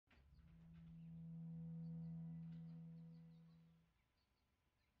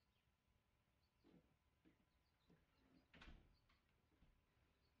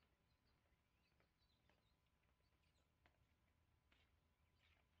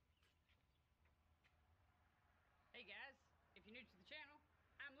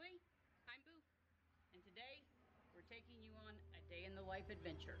taking you on a day in the life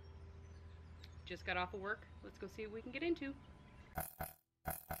adventure. Just got off of work. Let's go see what we can get into.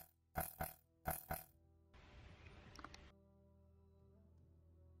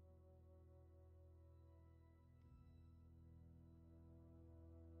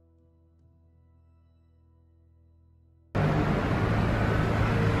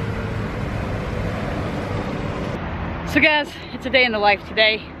 So guys, it's a day in the life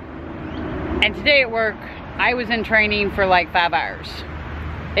today. And today at work, I was in training for like 5 hours.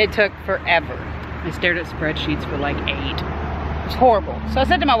 It took forever. I stared at spreadsheets for like 8. It was horrible. So I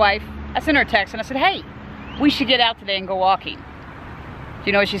said to my wife, I sent her a text and I said, hey, we should get out today and go walking. Do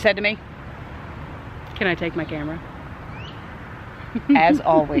you know what she said to me? Can I take my camera? As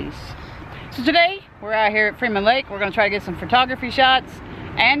always. So today, we're out here at Freeman Lake. We're gonna try to get some photography shots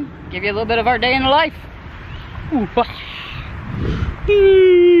and give you a little bit of our day in the life. Ooh.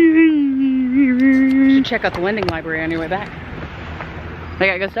 You should check out the lending library on your way back. They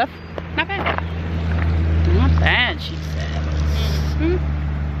got good stuff? Not bad. Not bad, she says.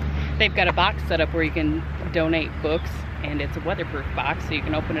 They've got a box set up where you can donate books, and it's a weatherproof box, so you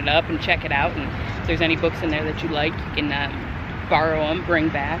can open it up and check it out, and if there's any books in there that you like, you can borrow them, bring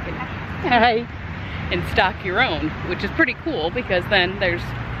back, and stock your own, which is pretty cool because then there's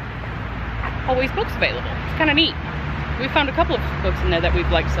always books available. It's kind of neat. We found a couple of books in there that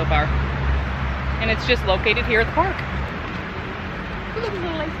we've liked so far. And it's just located here at the park. Look at the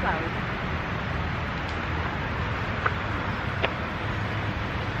little lace flowers.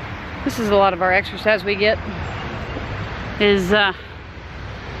 This is a lot of our exercise we get. Is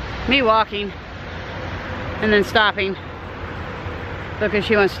me walking and then stopping because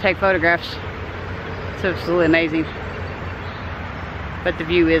she wants to take photographs. It's absolutely amazing. But the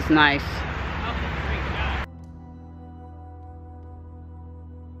view is nice.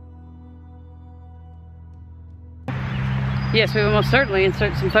 Yes, we will most certainly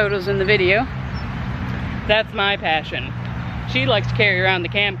insert some photos in the video. That's my passion. She likes to carry around the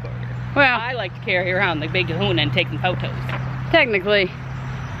camcorder. Well, I like to carry around the big kahuna and take some photos. Technically,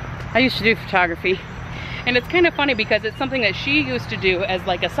 I used to do photography. And it's kind of funny because it's something that she used to do as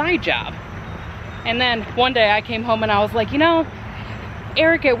like a side job. And then one day I came home and I was like, you know,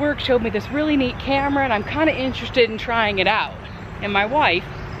 Eric at work showed me this really neat camera and I'm kind of interested in trying it out. And my wife,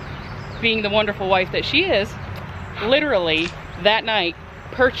 being the wonderful wife that she is, literally that night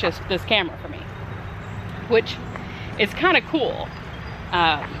purchased this camera for me, which is kind of cool.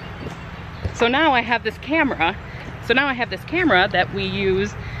 So now I have this camera. That we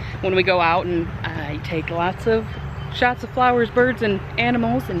use when we go out, and I take lots of shots of flowers, birds, and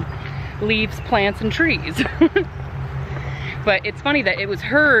animals, and leaves, plants, and trees. But it's funny that it was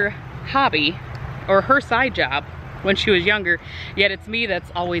her hobby or her side job when she was younger, yet it's me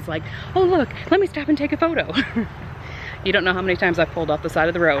that's always like, oh look, let me stop and take a photo. You don't know how many times I've pulled off the side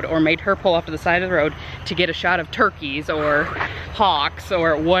of the road or made her pull off to the side of the road to get a shot of turkeys or hawks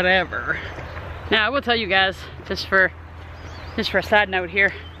or whatever. Now I will tell you guys, just for a side note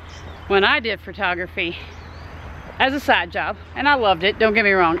here, when I did photography as a side job, and I loved it, don't get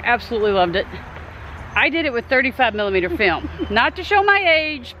me wrong, absolutely loved it. I did it with 35mm film. Not to show my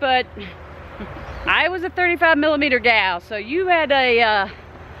age, but I was a 35mm gal, so you had a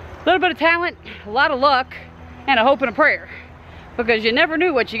little bit of talent, a lot of luck, and a hope and a prayer, because you never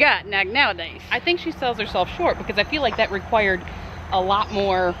knew what you got nowadays. I think she sells herself short because I feel like that required a lot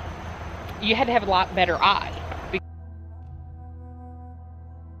more, you had to have a lot better eye.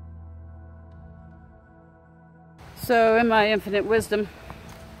 So in my infinite wisdom,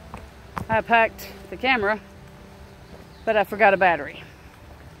 I packed the camera, but I forgot a battery.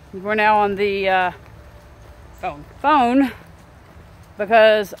 We're now on the phone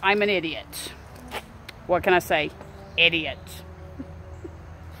because I'm an idiot. What can I say? Idiot.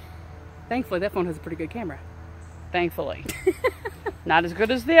 Thankfully, that phone has a pretty good camera. Thankfully. Not as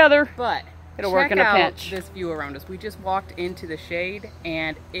good as the other, but it'll work in a pinch. Check out this view around us. We just walked into the shade,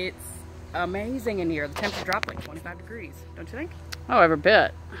 and it's amazing in here. The temperature dropped like 25 degrees, don't you think? Oh, every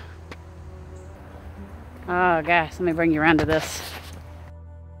bit. Oh gosh, let me bring you around to this.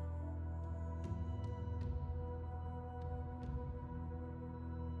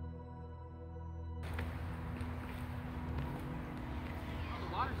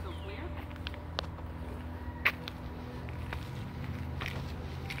 The water's so clear.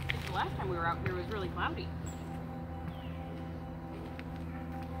 The last time we were out here, it was really cloudy.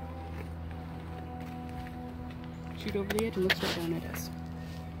 Shoot over the edge and look straight down at us.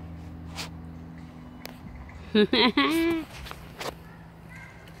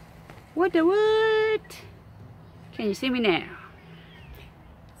 What the what? Can you see me now?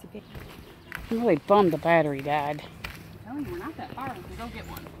 I'm really bummed the battery died. telling you, we're not that far. We can go get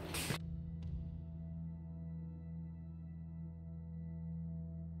one.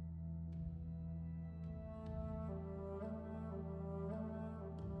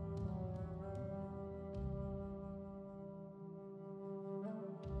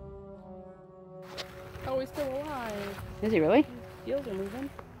 Oh, he's still alive. Is he really? Gills are moving.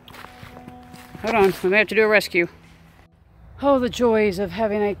 Hold on, we may have to do a rescue. Oh, the joys of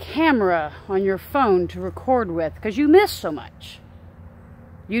having a camera on your phone to record with, because you miss so much.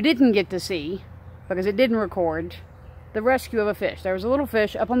 You didn't get to see, because it didn't record, the rescue of a fish. There was a little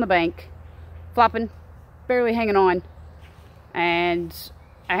fish up on the bank, flopping, barely hanging on, and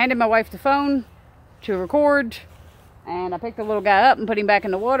I handed my wife the phone to record, and I picked the little guy up and put him back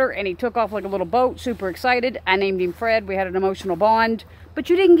in the water, and he took off like a little boat, super excited. I named him Fred. We had an emotional bond, but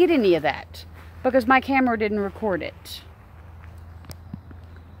you didn't get any of that, because my camera didn't record it.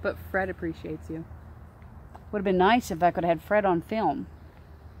 But Fred appreciates you. Would have been nice if I could have had Fred on film.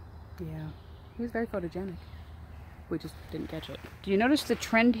 Yeah, he was very photogenic. We just didn't catch it. Do you notice the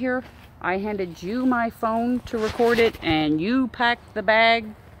trend here? I handed you my phone to record it, and you packed the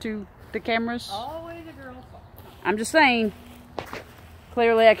bag to the cameras. Always a girl's fault. I'm just saying,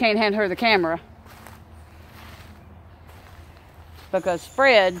 clearly I can't hand her the camera. Because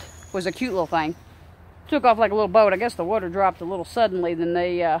Fred was a cute little thing. Took off like a little boat. I guess the water dropped a little suddenly than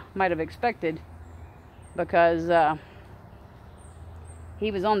they might have expected, because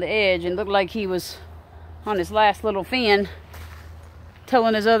he was on the edge and looked like he was on his last little fin,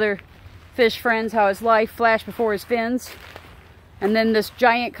 telling his other fish friends how his life flashed before his fins, and then this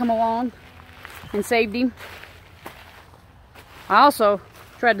giant come along and saved him. I also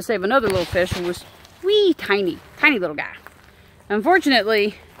tried to save another little fish who was wee tiny little guy.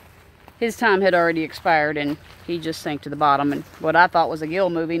 Unfortunately, his time had already expired and he just sank to the bottom, and what I thought was a gill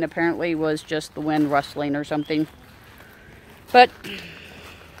moving apparently was just the wind rustling or something. But,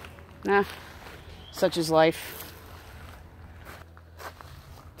 nah, such is life.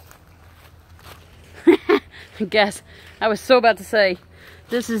 I guess I was so about to say,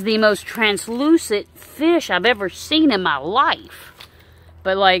 this is the most translucent fish I've ever seen in my life.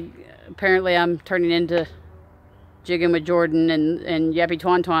 But like, apparently I'm turning into Jigging with Jordan and Yappy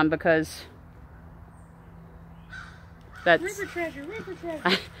Twan Twan, because that's... River treasure, river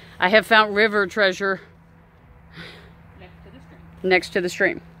treasure. I have found river treasure next to the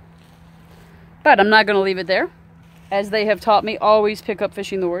stream. But I'm not going to leave it there. As they have taught me, always pick up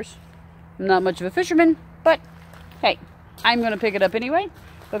fishing lures. I'm not much of a fisherman, but hey, I'm going to pick it up anyway,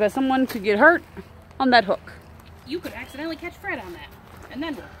 because someone could get hurt on that hook. You could accidentally catch Fred on that. And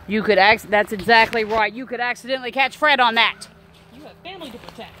then what? You could that's exactly right. You could accidentally catch Fred on that. You have family to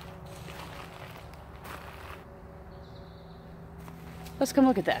protect. Let's come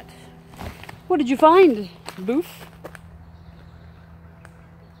look at that. What did you find, Boof?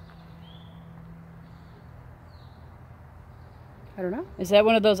 I don't know. Is that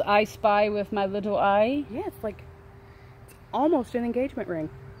one of those I spy with my little eye? Yeah, it's like, it's almost an engagement ring.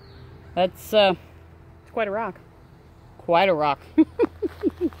 That's, it's quite a rock. Quite a rock.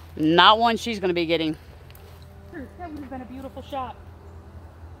 Not one she's going to be getting. That would have been a beautiful shot.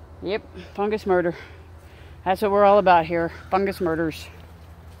 Yep, fungus murder. That's what we're all about here. Fungus murders.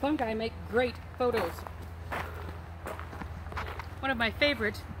 Fungi make great photos. One of my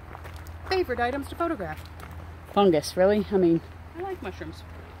favorite items to photograph. Fungus, really? I mean... I like mushrooms.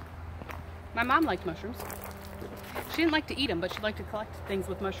 My mom liked mushrooms. She didn't like to eat them, but she liked to collect things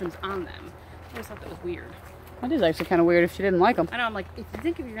with mushrooms on them. I always thought that was weird. That is actually kind of weird if she didn't like them. I know, I'm like, if you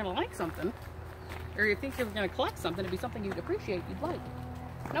think if you're going to like something, or you think you're going to collect something, it'd be something you'd appreciate, you'd like.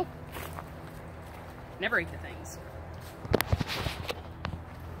 Nope. Never eat the things.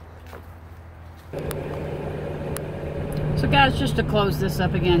 So guys, just to close this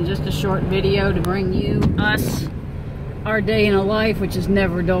up again, just a short video to bring you, us, our day in a life, which is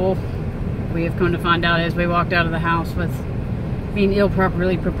never dull. We have come to find out as we walked out of the house with being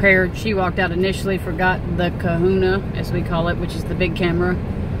improperly prepared. She walked out initially, forgot the kahuna, as we call it, which is the big camera.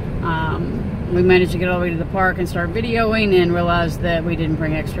 We managed to get all the way to the park and start videoing, and realized that we didn't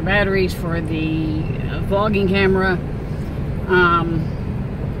bring extra batteries for the vlogging camera.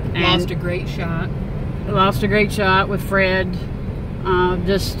 Lost a great shot. Lost a great shot with Fred.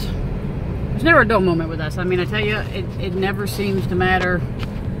 Just, there's never a dull moment with us. I mean, I tell you, it never seems to matter.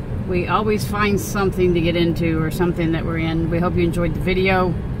 We always find something to get into or something that we're in. We hope you enjoyed the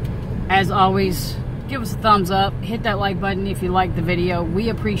video. As always, give us a thumbs up. Hit that like button if you like the video. We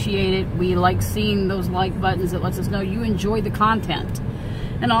appreciate it. We like seeing those like buttons. That lets us know you enjoy the content.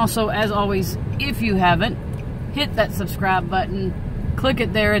 And also, as always, if you haven't, hit that subscribe button. click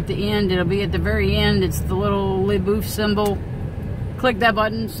it there at the end. It'll be at the very end. It's the little LeBouf symbol. Click that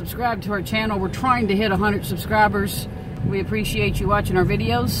button, subscribe to our channel. We're trying to hit 100 subscribers. We appreciate you watching our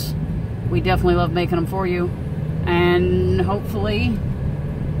videos. We definitely love making them for you. And hopefully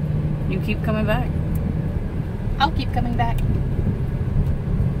you keep coming back. I'll keep coming back.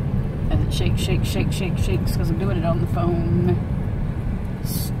 As it shakes, shakes, shakes, shakes, shakes, because I'm doing it on the phone.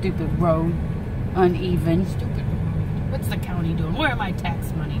 Stupid road. Uneven. Stupid. What's the county doing? Where are my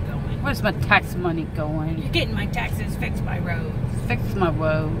tax money going? Where's my tax money going? You're getting my taxes, fix my roads. Fix my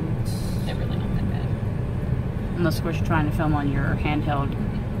roads. They're really not that bad. Unless, of course, you're trying to film on your handheld,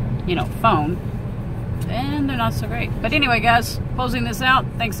 you know, phone. And they're not so great. But anyway, guys, closing this out.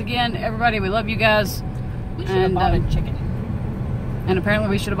 Thanks again, everybody. We love you guys. We should have bought a chicken. And apparently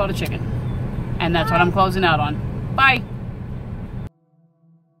we should have bought a chicken. And that's what I'm closing out on. Bye.